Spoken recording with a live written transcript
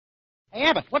Hey,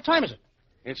 Abbott, what time is it?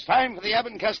 It's time for the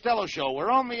Abbott and Costello Show.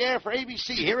 We're on the air for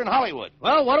ABC here in Hollywood.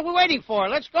 Well, what are we waiting for?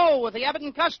 Let's go with the Abbott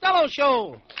and Costello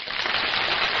Show.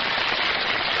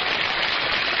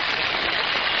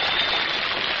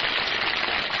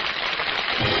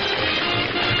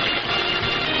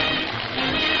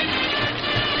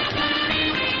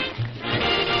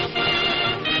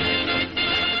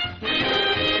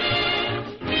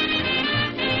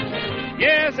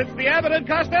 Yes, it's the Abbott and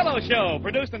Costello Show,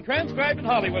 produced and transcribed in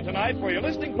Hollywood tonight for your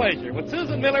listening pleasure with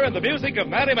Susan Miller and the music of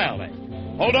Matty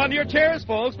Malney. Hold on to your chairs,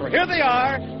 folks, for here they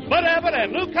are, Bud Abbott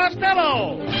and Lou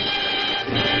Costello.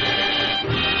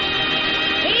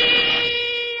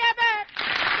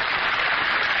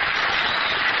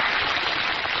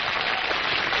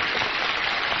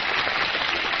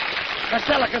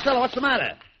 Costello, what's the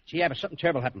matter? Gee, Abbott, something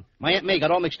terrible happened. My Aunt May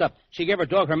got all mixed up. She gave her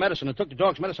dog her medicine and took the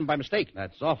dog's medicine by mistake.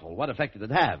 That's awful. What effect did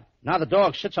it have? Now the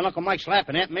dog sits on Uncle Mike's lap,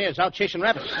 and Aunt May is out chasing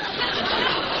rabbits.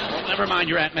 Well, never mind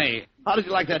your Aunt May. How did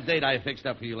you like that date I fixed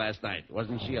up for you last night?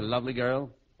 Wasn't she a lovely girl?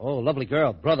 Oh, lovely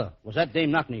girl. Brother, was that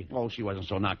Dame Knock-Kneed? Oh, she wasn't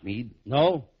so knock-kneed.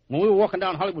 No. When we were walking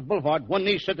down Hollywood Boulevard, one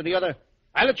knee said to the other,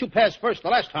 I let you pass first the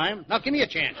last time. Now give me a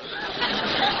chance.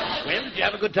 Well, did you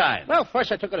have a good time? Well, first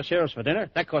I took her to Ciro's for dinner.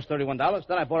 That cost $31.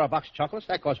 Then I bought her a box of chocolates.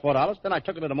 That cost $4. Then I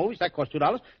took her to the movies. That cost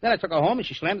 $2. Then I took her home, and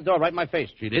she slammed the door right in my face.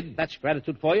 She did? That's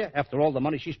gratitude for you, after all the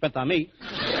money she spent on me.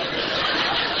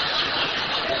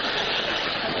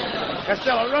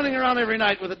 Costello, running around every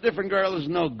night with a different girl is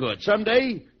no good.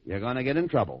 Someday, you're going to get in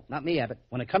trouble. Not me, Abbott.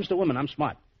 When it comes to women, I'm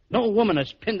smart. No woman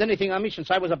has pinned anything on me since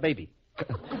I was a baby.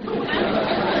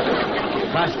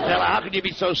 Costello, how can you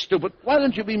be so stupid? Why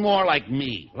don't you be more like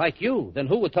me? Like you? Then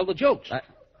who would tell the jokes?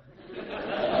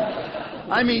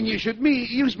 I mean, you should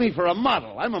use me for a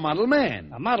model. I'm a model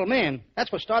man. A model man?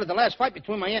 That's what started the last fight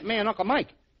between my Aunt May and Uncle Mike.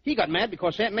 He got mad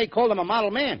because Aunt May called him a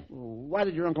model man. Why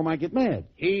did your Uncle Mike get mad?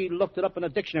 He looked it up in a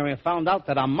dictionary and found out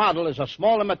that a model is a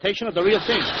small imitation of the real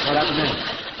thing. What happened then?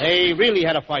 They really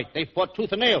had a fight. They fought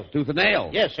tooth and nail. Tooth and nail?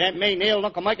 Yes, Aunt May nailed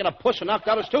Uncle Mike in a puss and knocked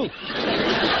out his tooth.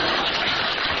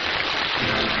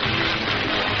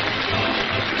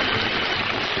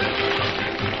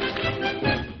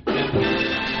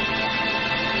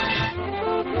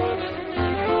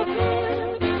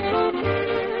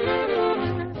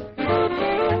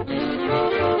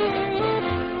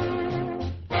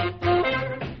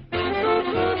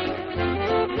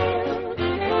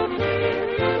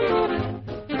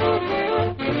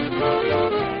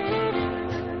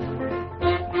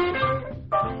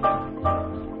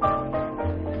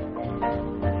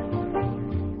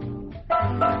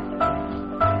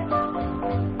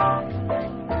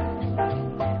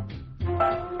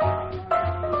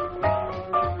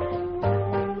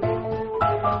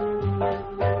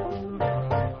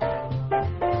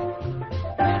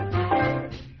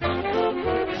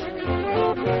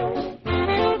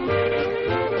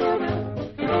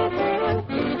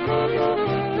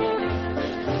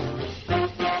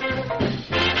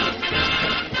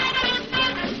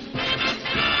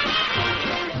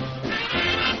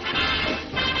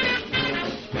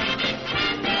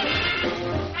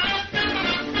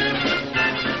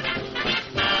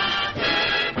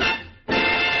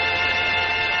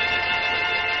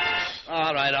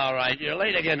 All right. You're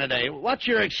late again today. What's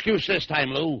your excuse this time,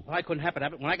 Lou? I couldn't happen,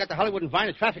 Abbott. When I got to Hollywood and Vine,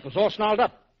 the traffic was all snarled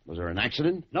up. Was there an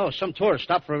accident? No, some tourist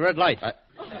stopped for a red light.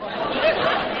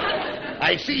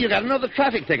 I see you got another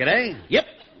traffic ticket, eh? Yep.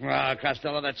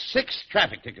 Costello, that's 6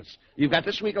 traffic tickets you've got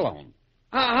this week alone.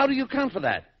 How do you account for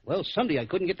that? Well, Sunday I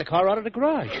couldn't get the car out of the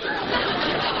garage.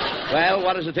 Well,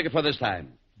 what is the ticket for this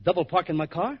time? Double parking my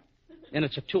car, and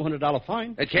it's a $200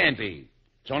 fine. It can't be.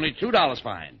 It's only $2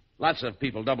 fine. Lots of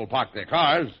people double park their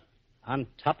cars. On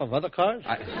top of other cars?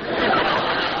 You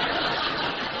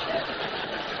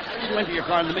enter your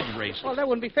car in the midget race. Well, that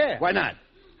wouldn't be fair. Why not?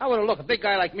 How would it look, a big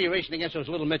guy like me racing against those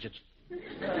little midgets?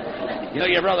 You know,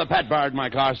 your brother Pat borrowed my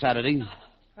car Saturday.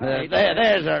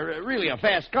 There's really a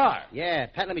fast car. Yeah,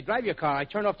 Pat, let me drive your car. I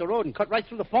turned off the road and cut right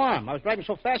through the farm. I was driving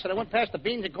so fast that I went past the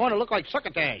beans and corn. It looked like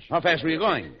succotash. How fast were you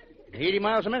going? 80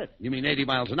 miles a minute. You mean 80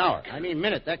 miles an hour? I mean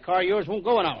minute. That car of yours won't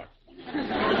go an hour.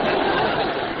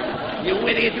 You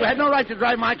idiot. You had no right to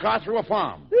drive my car through a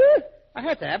farm. I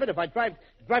had to have it. If I drive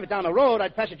it down the road,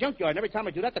 I'd pass a junkyard, and every time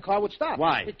I do that, the car would stop.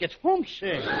 Why? It gets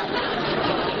homesick.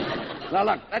 Now,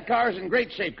 look, that car is in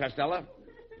great shape, Costello.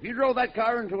 If you drove that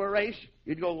car into a race,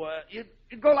 you'd go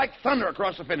like thunder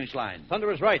across the finish line.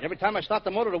 Thunder is right. Every time I start the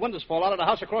motor, the windows fall out of the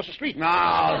house across the street. No,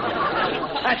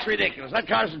 that's ridiculous. That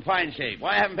car's in fine shape.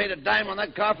 Why, I haven't paid a dime on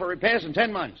that car for repairs in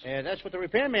 10 months. That's what the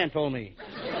repairman told me.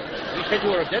 He said you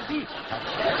were a deadbeat.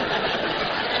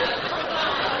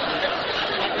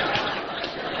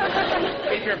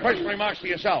 keep your personal remarks to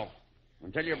yourself.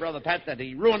 And tell your brother Pat that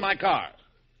he ruined my car.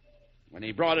 When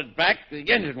he brought it back, the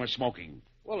engine was smoking.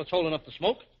 Well, it's old enough to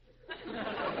smoke.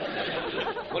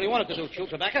 What do you want it to do, chew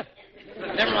tobacco?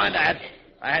 Never mind that.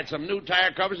 I had some new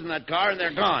tire covers in that car, and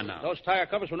they're gone now. Those tire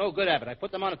covers were no good, Abbott. I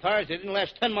put them on the tires. They didn't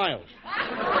last 10 miles.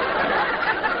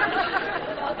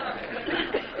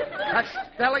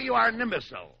 Costello, you are an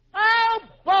imbecile. Oh,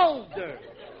 Boulder.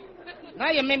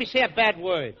 Now you made me say a bad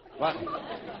word. What?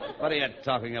 What are you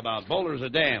talking about? Boulder's a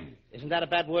dam. Isn't that a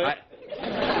bad word?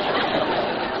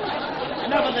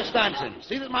 Enough of this nonsense.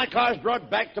 See that my car's brought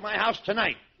back to my house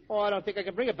tonight. Oh, I don't think I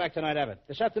can bring it back tonight, Abbott.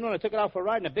 This afternoon I took it out for a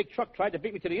ride, and a big truck tried to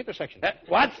beat me to the intersection.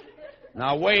 What?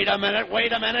 Now, wait a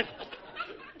minute.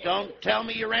 Don't tell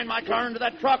me you ran my car into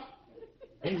that truck.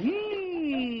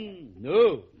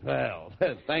 No. Well,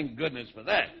 thank goodness for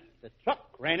that. The truck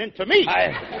ran into me.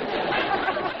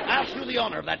 I'll sue the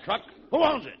owner of that truck. Who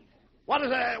owns it? What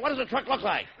does the truck look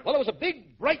like? Well, it was a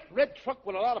big, bright red truck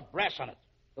with a lot of brass on it.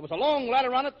 There was a long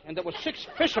ladder on it, and there were 6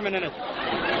 fishermen in it.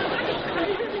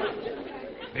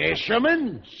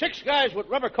 Fishermen? 6 guys with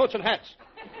rubber coats and hats.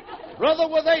 Brother,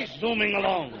 were they zooming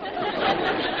along.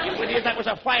 You idiot, that was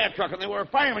a fire truck, and they were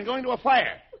firemen going to a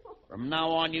fire. From now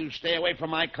on, you stay away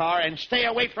from my car and stay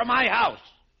away from my house.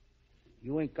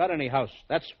 You ain't got any house.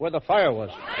 That's where the fire was.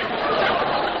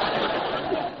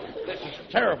 This is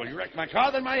terrible. You wrecked my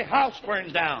car, then my house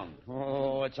burns down.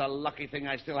 Oh, it's a lucky thing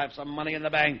I still have some money in the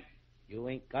bank. You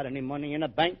ain't got any money in the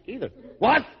bank either.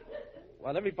 What?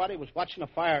 While everybody was watching a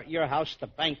fire at your house, the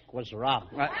bank was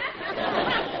robbed. Well,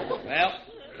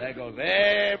 there goes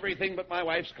everything but my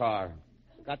wife's car.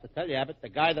 Got to tell you, Abbott, the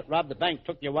guy that robbed the bank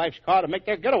took your wife's car to make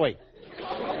their getaway.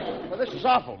 Well, this is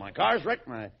awful. My car's wrecked.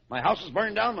 My house is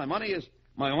burned down. My money's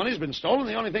been stolen.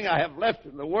 The only thing I have left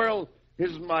in the world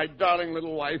is my darling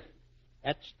little wife.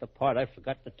 That's the part I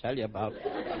forgot to tell you about.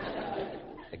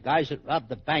 The guys that robbed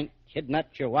the bank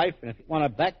kidnapped your wife, and if you want her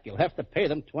back, you'll have to pay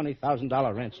them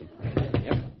 $20,000 ransom.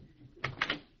 Yep.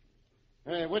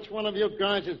 Hey, which one of you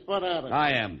guys is Bud Abbott?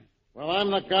 I am. Well,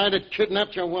 I'm the guy that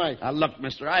kidnapped your wife. Now, look,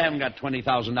 mister, I haven't got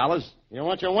 $20,000. You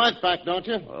want your wife back, don't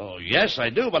you? Oh, yes, I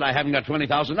do, but I haven't got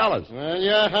 $20,000. Well,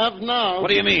 you have now. What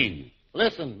do you mean?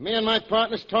 Listen, me and my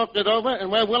partners talked it over,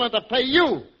 and we're willing to pay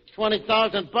you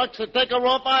 $20,000 to take her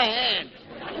off our hands.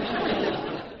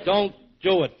 Don't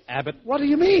do it, Abbott. What do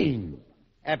you mean?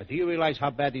 Abbott, do you realize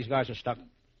how bad these guys are stuck?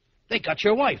 They got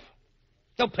your wife.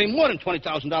 They'll pay more than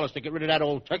 $20,000 to get rid of that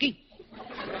old turkey.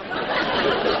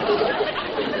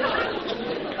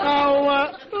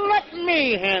 Now, let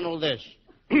me handle this.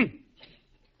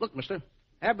 Look, mister,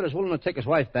 Abbott is willing to take his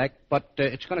wife back, but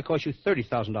it's going to cost you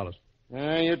 $30,000.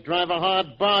 You drive a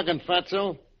hard bargain,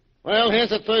 Fatso. Well, here's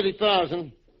the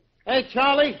 $30,000. Hey,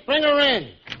 Charlie, bring her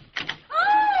in.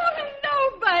 Oh,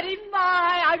 hello, buddy.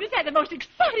 I've just had the most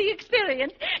exciting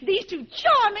experience. These 2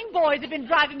 charming boys have been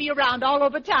driving me around all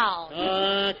over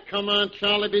town. Come on,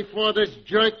 Charlie, before this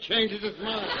jerk changes his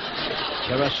mind.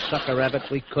 You're a sucker,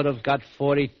 Abbott. We could have got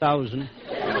 $40,000.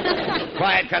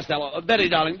 Quiet, Costello. Betty,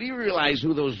 darling, do you realize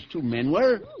who those 2 men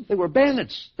were? They were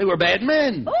bandits. They were bad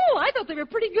men. Oh, I thought they were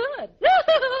pretty good.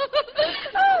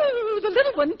 Oh, the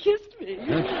little one kissed me.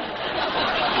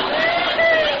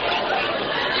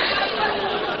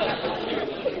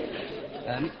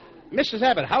 Mrs.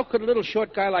 Abbott, how could a little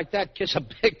short guy like that kiss a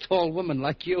big, tall woman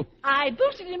like you? I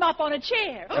boosted him up on a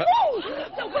chair. Oh,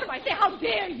 no, what do I say? How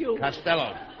dare you?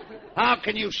 Costello, how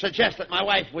can you suggest that my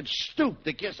wife would stoop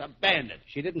to kiss a bandit?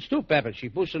 She didn't stoop, Abbott. She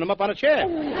boosted him up on a chair.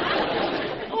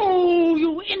 Oh,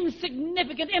 you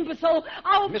insignificant imbecile.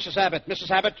 Mrs.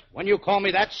 Abbott, when you call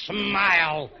me that,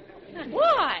 smile.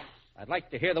 Why? I'd like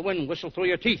to hear the wind whistle through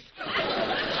your teeth.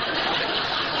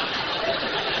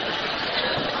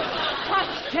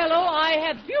 Costello, I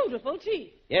have beautiful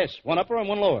teeth. Yes, one upper and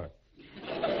one lower.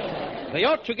 They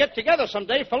ought to get together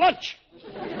someday for lunch.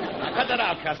 Now, cut that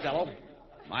out, Costello.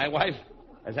 My wife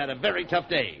has had a very tough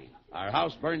day. Our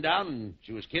house burned down, and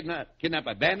she was kidnapped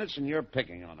by bandits, and you're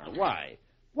picking on her. Why?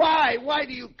 Why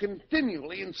do you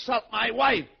continually insult my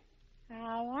wife?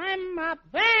 Oh, I'm a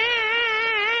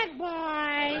bad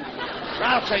boy.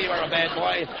 I'll say you are a bad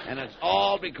boy, and it's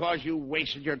all because you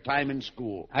wasted your time in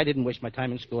school. I didn't waste my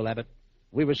time in school, Abbott.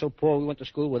 We were so poor we went to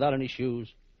school without any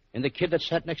shoes. And the kid that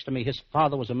sat next to me, his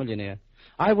father was a millionaire.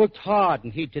 I worked hard,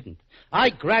 and he didn't.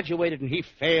 I graduated, and he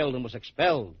failed and was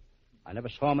expelled. I never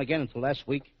saw him again until last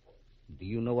week. Do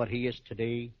you know what he is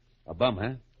today? A bum,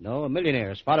 huh? No, a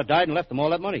millionaire. His father died and left him all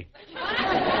that money.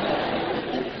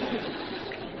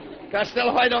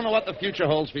 Costello, I don't know what the future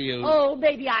holds for you. Oh,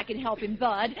 maybe I can help him,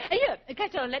 Bud. Here,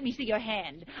 Costello, let me see your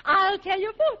hand. I'll tell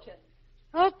your fortune.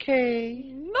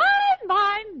 Okay.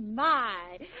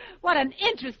 My. What an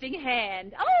interesting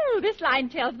hand. Oh, this line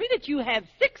tells me that you have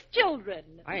 6 children.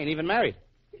 I ain't even married.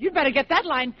 You'd better get that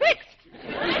line fixed.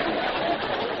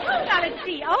 Oh, now let's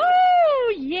see.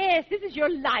 Oh, yes, this is your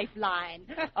lifeline.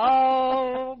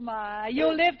 Oh, my.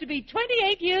 You'll live to be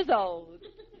 28 years old.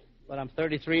 But I'm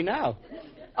 33 now.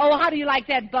 Oh, how do you like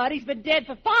that, Bud? He's been dead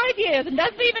for 5 years and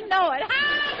doesn't even know it.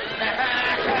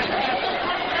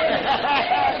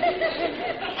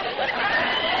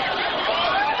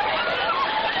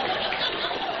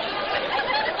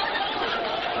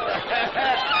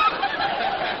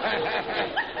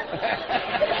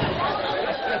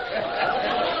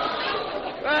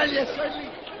 Well,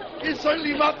 you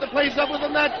certainly mopped the place up with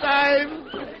him that time.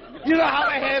 You know how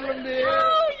to handle him, dear.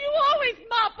 Oh, you always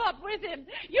mop up with him.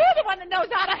 You're the one that knows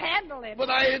how to handle him. But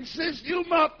I insist you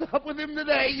mopped up with him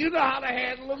today. You know how to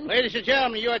handle him. Ladies and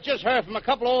gentlemen, you have just heard from a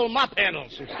couple of old mop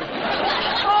handles.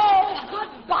 Oh,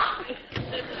 goodbye.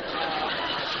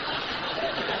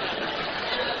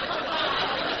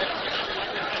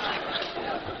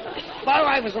 My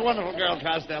wife is a wonderful girl,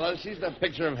 Costello. She's the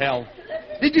picture of health.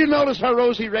 Did you notice her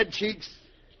rosy red cheeks?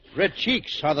 Red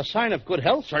cheeks are the sign of good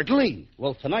health? Certainly.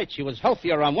 Well, tonight she was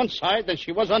healthier on one side than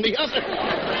she was on the other.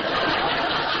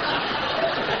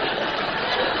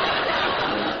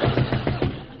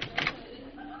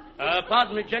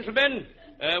 Pardon me, gentlemen.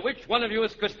 Which one of you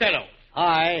is Costello?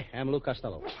 I am Lou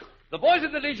Costello. The boys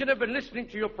of the Legion have been listening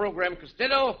to your program,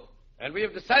 Costello, and we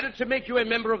have decided to make you a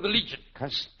member of the Legion.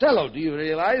 Costello, do you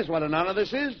realize what an honor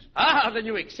this is? Ah, then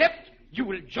you accept? You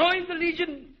will join the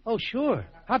Legion? Oh, sure.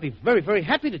 I'll be very, very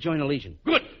happy to join the Legion.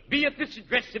 Good. Be at this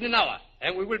address in an hour,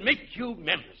 and we will make you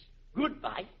members.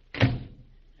 Goodbye.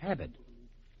 Abbott,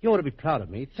 you ought to be proud of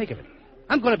me. Think of it.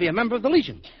 I'm going to be a member of the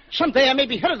Legion. Someday I may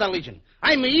be head of the Legion.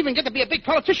 I may even get to be a big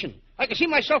politician. I can see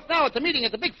myself now at the meeting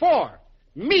at the Big Four.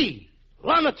 Me,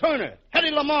 Lana Turner,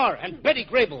 Hedy Lamarr, and Betty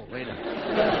Grable.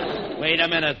 Wait a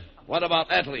minute. What about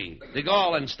Attlee, de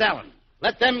Gaulle, and Stalin?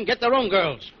 Let them get their own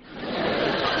girls.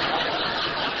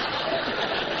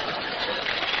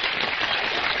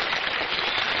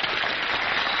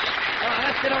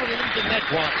 Let's get over to Legion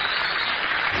headquarters.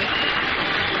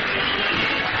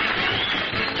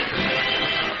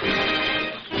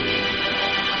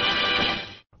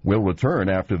 We'll return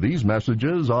after these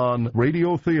messages on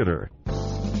Radio Theater.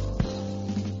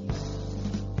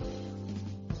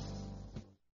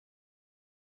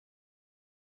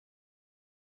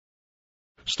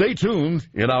 Stay tuned.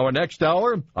 In our next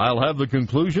hour, I'll have the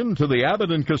conclusion to the Abbott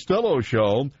and Costello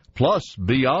Show, plus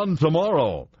Beyond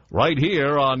Tomorrow, right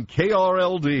here on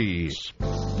KRLD.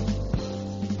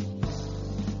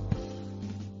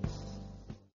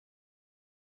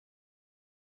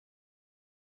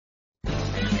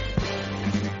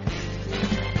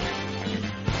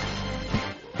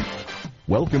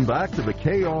 Welcome back to the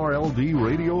KRLD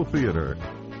Radio Theater.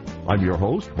 I'm your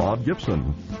host, Bob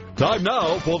Gibson. Time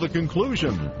now for the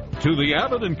conclusion to the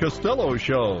Abbott and Costello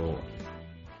Show.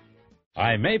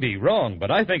 I may be wrong,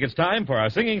 but I think it's time for our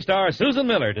singing star, Susan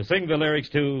Miller, to sing the lyrics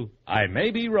to I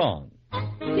May Be Wrong.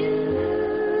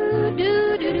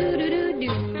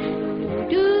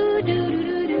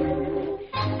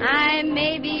 I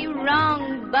may be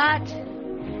wrong, but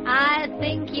I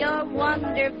think you're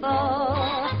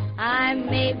wonderful. I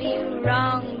may be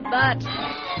wrong, but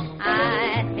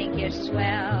I think you're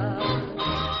swell.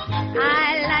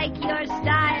 I like your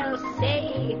style,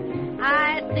 say,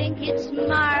 I think it's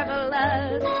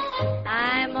marvelous.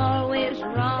 I'm always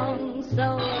wrong,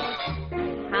 so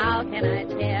how can I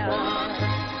tell?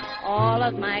 All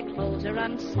of my clothes are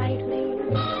unsightly.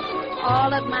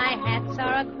 All of my hats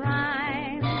are a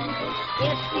crime.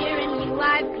 It's dear in you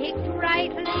I picked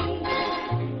rightly.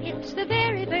 It's the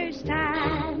very first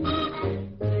time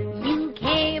you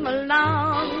came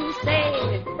along,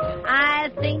 say, I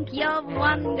think you're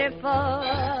wonderful.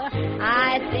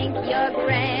 I think you're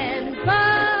grand,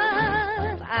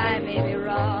 but I may be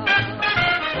wrong.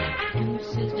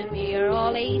 Deuces to me are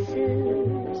all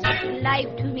aces.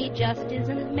 Life to me just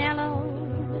isn't mellow.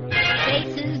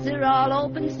 Faces are all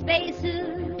open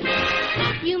spaces.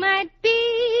 You might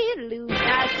be Lou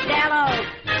Costello.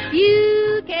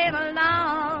 You came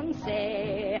along,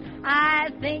 say, I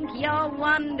think you're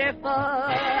wonderful.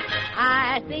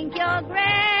 I think you're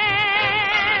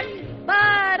grand, but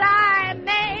I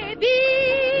may be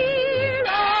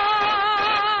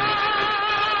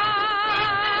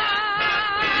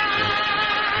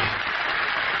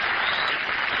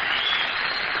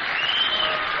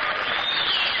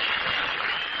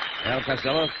Well,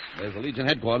 Costello, there's the Legion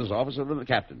headquarters office of the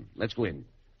captain. Let's go in.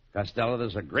 Costello,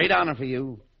 there's a great honor for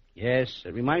you. Yes,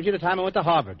 it reminds you of the time I went to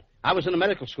Harvard. I was in the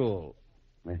medical school.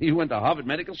 You went to Harvard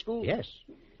Medical School? Yes.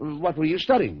 What were you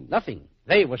studying? Nothing.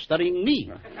 They were studying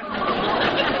me.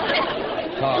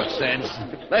 Talk sense.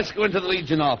 Let's go into the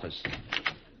Legion office.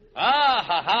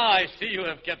 I see you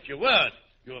have kept your word.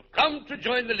 You have come to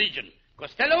join the Legion.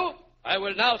 Costello, I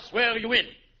will now swear you in.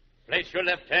 Place your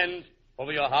left hand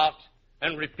over your heart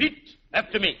and repeat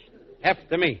after me.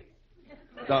 After me.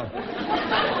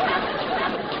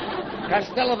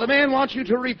 Costello, the man wants you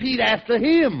to repeat after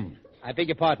him. I beg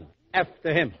your pardon.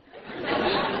 After him.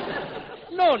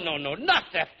 No,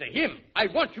 not after him. I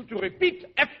want you to repeat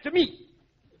after me.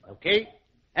 Okay?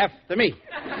 After me.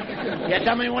 Yeah,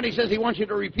 tell me when he says he wants you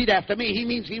to repeat after me, he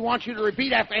means he wants you to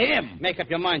repeat after him. Make up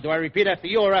your mind. Do I repeat after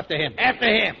you or after him? After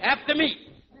him. After me.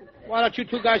 Why don't you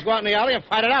two guys go out in the alley and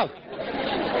fight it out?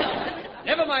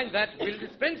 Never mind that. We'll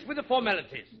dispense with the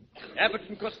formalities. Abbott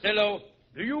and Costello,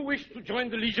 do you wish to join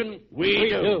the Legion? We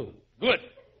do. Good.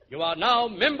 You are now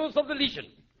members of the Legion.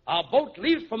 Our boat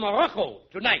leaves for Morocco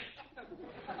tonight.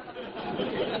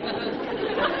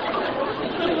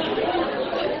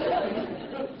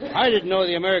 I didn't know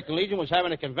the American Legion was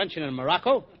having a convention in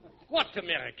Morocco. What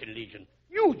American Legion?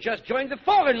 You just joined the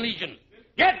Foreign Legion.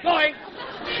 Get going.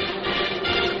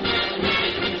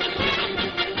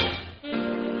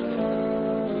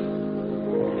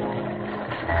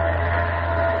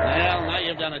 Well, now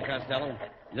you've done it, Costello.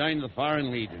 Joined the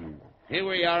Foreign Legion. Here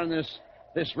we are in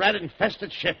this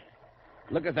rat-infested ship.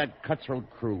 Look at that cutthroat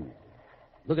crew.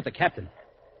 Look at the captain.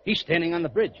 He's standing on the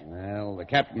bridge. Well, the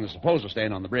captain is supposed to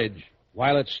stand on the bridge.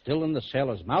 While it's still in the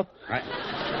sailor's mouth?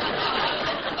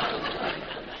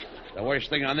 The worst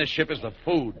thing on this ship is the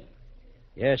food.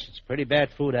 Yes, it's pretty bad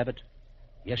food, Abbott.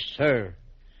 Yes, sir.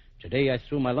 Today I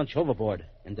threw my lunch overboard,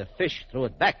 and the fish threw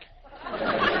it back.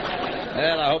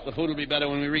 Well, I hope the food will be better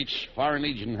when we reach Foreign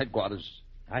Legion headquarters.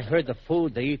 I heard the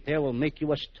food they eat there will make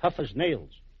you as tough as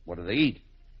nails. What do they eat?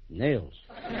 Nails.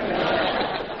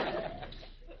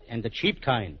 And the cheap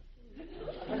kind.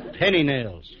 Penny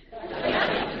nails.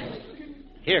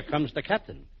 Here comes the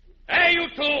captain. Hey, you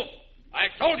two! I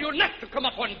told you not to come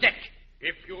up on deck.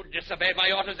 If you disobey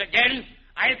my orders again,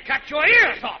 I'll cut your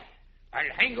ears off. I'll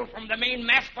hang you from the main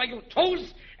mast by your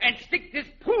toes and stick this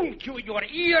pool cue in your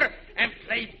ear and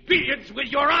play billiards with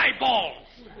your eyeballs.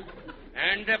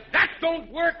 And if that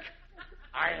don't work,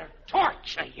 I'll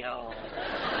torture you.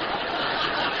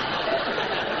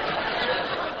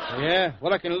 Yeah?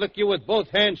 Well, I can lick you with both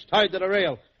hands tied to the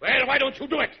rail. Well, why don't you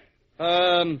do it?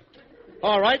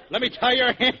 All right. Let me tie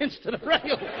your hands to the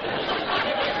rail.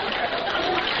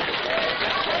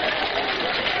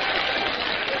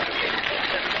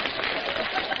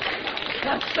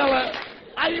 Costello,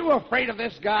 are you afraid of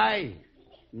this guy?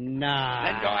 Nah.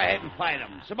 Then go ahead and fight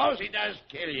him. Suppose he does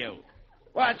kill you.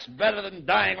 What's better than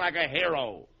dying like a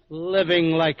hero?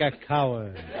 Living like a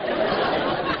coward.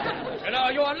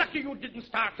 You are lucky you didn't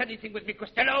start anything with me,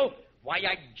 Costello. Why,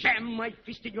 I jam my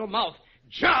fist in your mouth,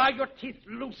 jar your teeth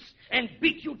loose, and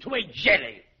beat you to a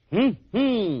jelly.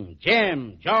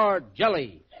 Jam, jarred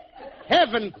jelly.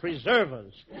 Heaven preserve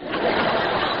us.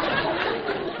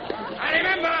 I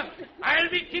remember, I'll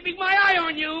be keeping my eye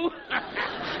on you.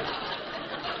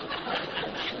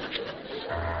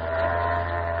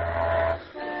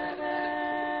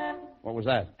 What was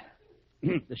that?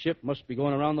 The ship must be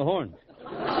going around the horn.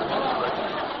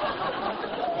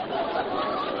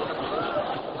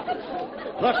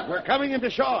 Look, we're coming into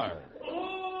shore.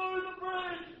 Oh, the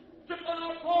bridge! Ship on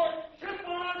our port! Ship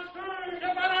on our stern!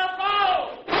 Ship on our bow!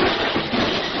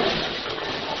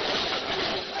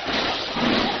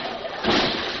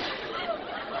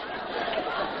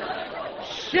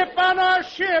 Ship on our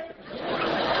ship!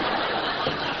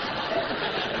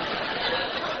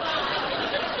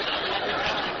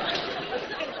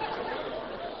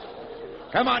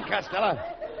 Come on, Costello.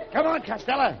 Come on,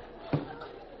 Costello.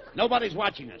 Nobody's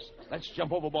watching us. Let's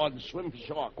jump overboard and swim for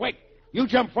shore. Quick, you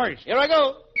jump first. Here I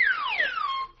go.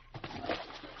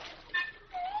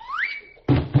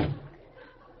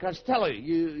 Costello,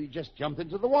 you just jumped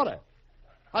into the water.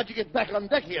 How'd you get back on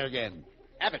deck here again?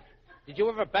 Abbott, did you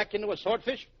ever back into a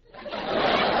swordfish? Oh,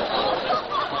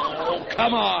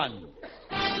 come on.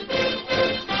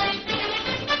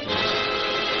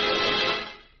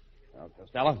 Well,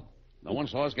 Costello, no one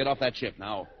saw us get off that ship.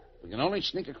 Now, we can only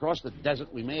sneak across the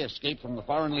desert. We may escape from the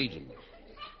Foreign Legion.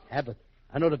 Abbott,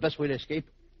 I know the best way to escape.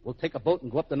 We'll take a boat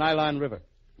and go up the Nylon River.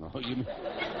 Oh, you...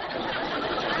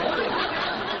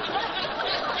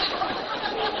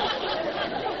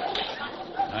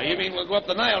 Now, you mean we'll go up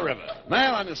the Nile River?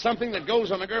 Nylon is something that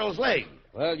goes on a girl's leg.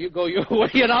 Well, you go your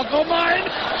way and I'll go mine.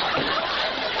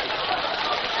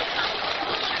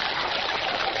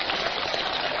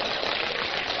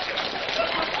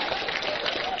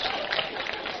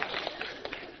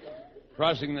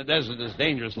 Crossing the desert is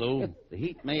dangerous, Lou. The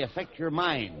heat may affect your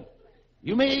mind.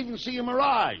 You may even see a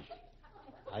mirage.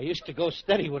 I used to go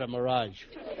steady with a mirage.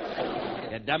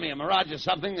 Yeah, dummy, a mirage is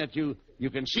something that you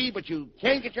can see, but you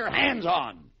can't get your hands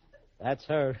on. That's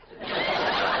her.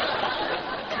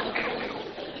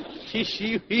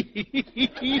 She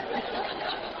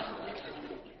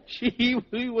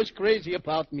was crazy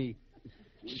about me.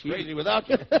 She's crazy without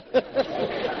you?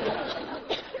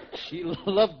 She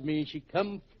loved me. She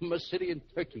come from a city in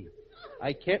Turkey.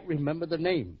 I can't remember the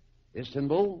name.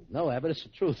 Istanbul? No, Abbott, it's the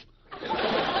truth. No,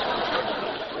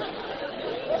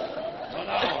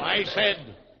 I said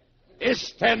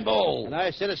Istanbul. And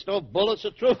I said it's no bull, it's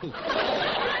the truth.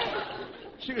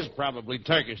 She was probably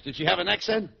Turkish. Did she have an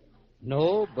accent?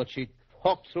 No, but she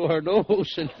talked through her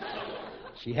nose, and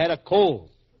she had a cold.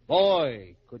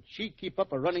 Boy, could she keep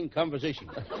up a running conversation.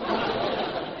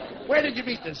 Where did you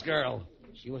meet this girl?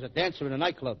 She was a dancer in a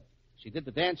nightclub. She did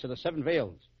the dance of the 7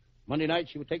 veils. Monday night,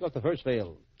 she would take off the first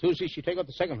veil. Tuesday, she'd take off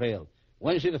the second veil.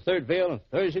 Wednesday, the third veil, and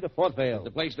Thursday, the fourth veil. Did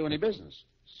the place do any business?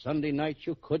 Sunday night,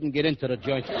 you couldn't get into the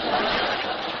joint.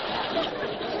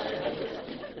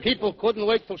 People couldn't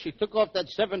wait till she took off that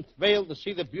 7th veil to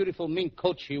see the beautiful mean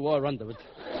coat she wore under it.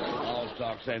 All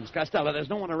talk sense. Costello, there's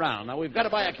no one around. Now, we've got to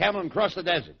buy a camel and cross the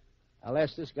desert. I'll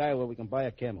ask this guy where we can buy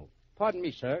a camel. Pardon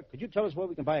me, sir. Could you tell us where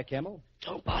we can buy a camel?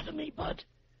 Don't bother me, Bud.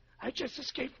 I just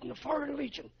escaped from the Foreign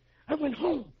Legion. I went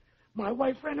home. My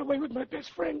wife ran away with my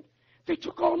best friend. They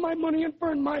took all my money and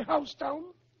burned my house down.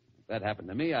 If that happened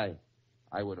to me, I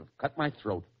would have cut my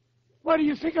throat. Why do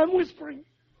you think I'm whispering?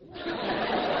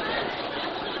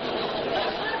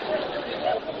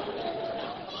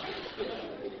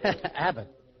 Abbott,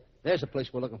 there's the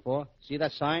place we're looking for. See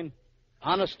that sign?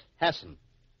 Honest Hassan,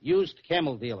 used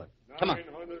camel dealer. Come on.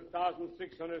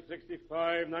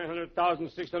 900,665,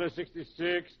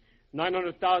 900,666,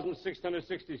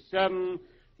 900,667,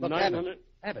 Look,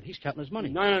 Abbott, he's counting his money.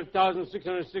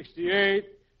 900,668,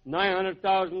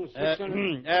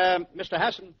 900,600... Mr.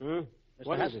 Hassan. Huh? Mr.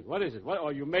 What Hassan. is it? What is it? Oh,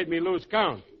 you made me lose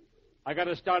count. I got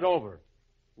to start over.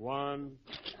 1,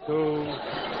 2, 3,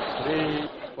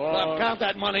 4... Look, count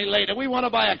that money later. We want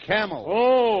to buy a camel.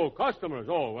 Oh, customers.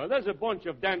 Oh, well, there's a bunch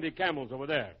of dandy camels over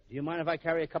there. Do you mind if I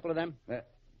carry a couple of them?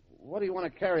 What do you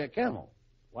want to carry a camel?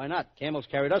 Why not? Camels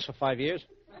carried us for 5 years.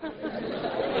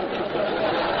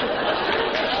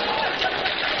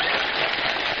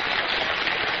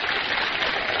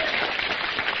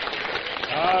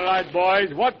 All right,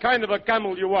 boys. What kind of a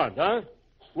camel you want, huh?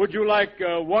 Would you like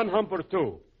 1 hump or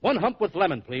 2? 1 hump with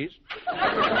lemon, please.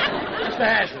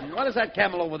 Mr. Hassan, what is that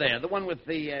camel over there? The one with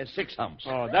the 6 humps.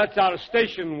 Oh, that's our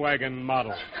station wagon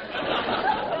model.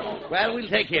 Well, we'll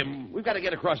take him. We've got to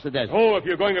get across the desert. Oh, if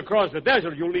you're going across the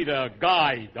desert, you'll need a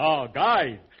guide. A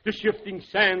guide. The shifting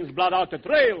sands blot out the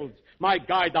trails. My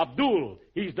guide, Abdul,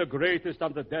 he's the greatest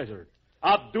on the desert.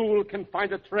 Abdul can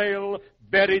find a trail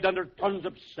buried under tons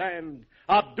of sand.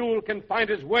 Abdul can find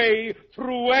his way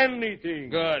through anything.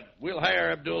 Good. We'll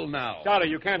hire Abdul now. Sorry,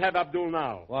 you can't have Abdul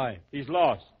now. Why? He's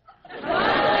lost.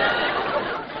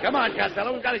 Come on,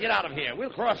 Costello. We've got to get out of here.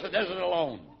 We'll cross the desert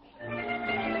alone.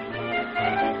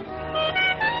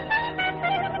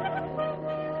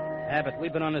 Abbott,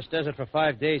 we've been on this desert for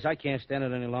 5 days. I can't stand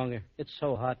it any longer. It's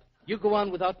so hot. You go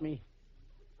on without me.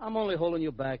 I'm only holding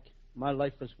you back. My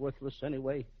life is worthless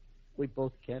anyway. We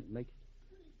both can't make it.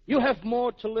 You have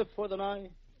more to live for than I.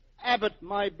 Abbott,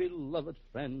 my beloved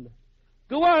friend.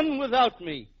 Go on without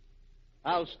me.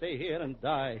 I'll stay here and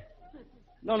die.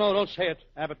 No, don't say it,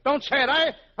 Abbott. Don't say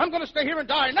it. I'm going to stay here and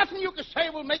die. Nothing you can say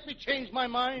will make me change my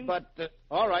mind. But,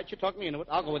 all right, you talk me into it.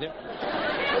 I'll go with you.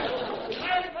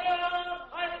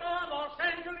 Los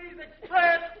Angeles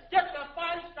Express. Get the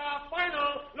 5-star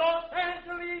final. Los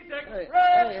Angeles Express.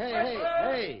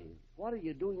 Hey. What are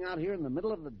you doing out here in the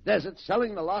middle of the desert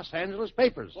selling the Los Angeles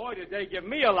papers? Boy, did they give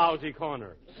me a lousy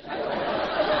corner.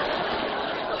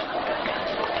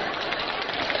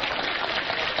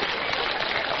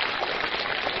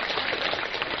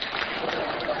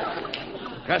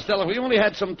 Costello, we only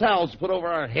had some towels to put over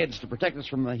our heads to protect us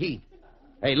from the heat.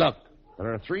 Hey, look.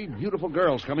 There are 3 beautiful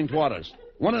girls coming toward us.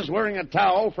 One is wearing a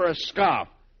towel for a scarf.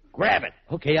 Grab it.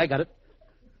 Okay, I got it.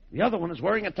 The other one is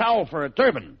wearing a towel for a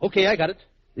turban. Okay, I got it.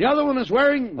 The other one is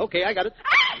wearing... Okay, I got it.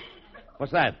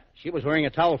 What's that? She was wearing a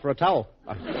towel for a towel.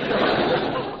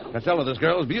 Costello, this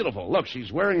girl is beautiful. Look,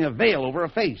 she's wearing a veil over her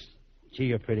face. Gee,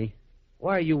 you're pretty.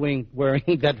 Why are you wearing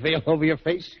that veil over your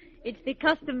face? It's the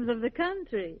customs of the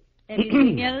country.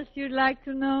 Anything else you'd like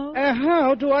to know?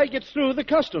 How do I get through the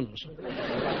customs?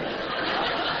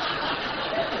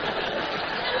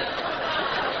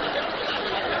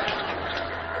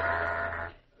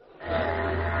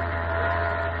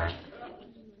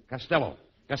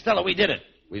 Costello, we did it.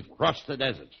 We've crossed the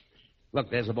desert.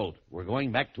 Look, there's a boat. We're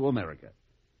going back to America.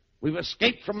 We've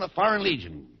escaped from the Foreign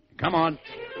Legion. Come on.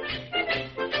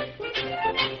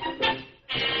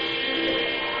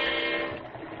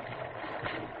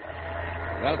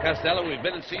 Well, Costello, we've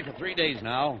been at sea for 3 days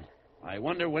now. I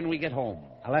wonder when we get home.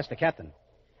 I'll ask the captain.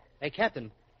 Hey,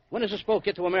 Captain, when does this boat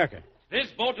get to America? This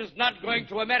boat is not going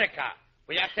to America.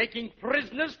 We are taking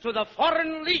prisoners to the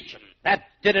Foreign Legion. That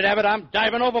did it, Abbott. I'm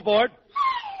diving overboard.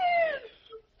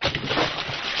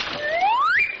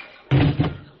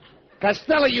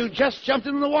 Costello, you just jumped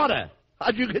in the water.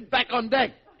 How'd you get back on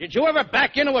deck? Did you ever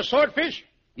back into a swordfish?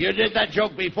 You did that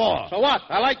joke before. So what?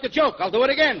 I like the joke. I'll do it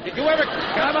again. Did you ever...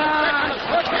 Come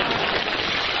on!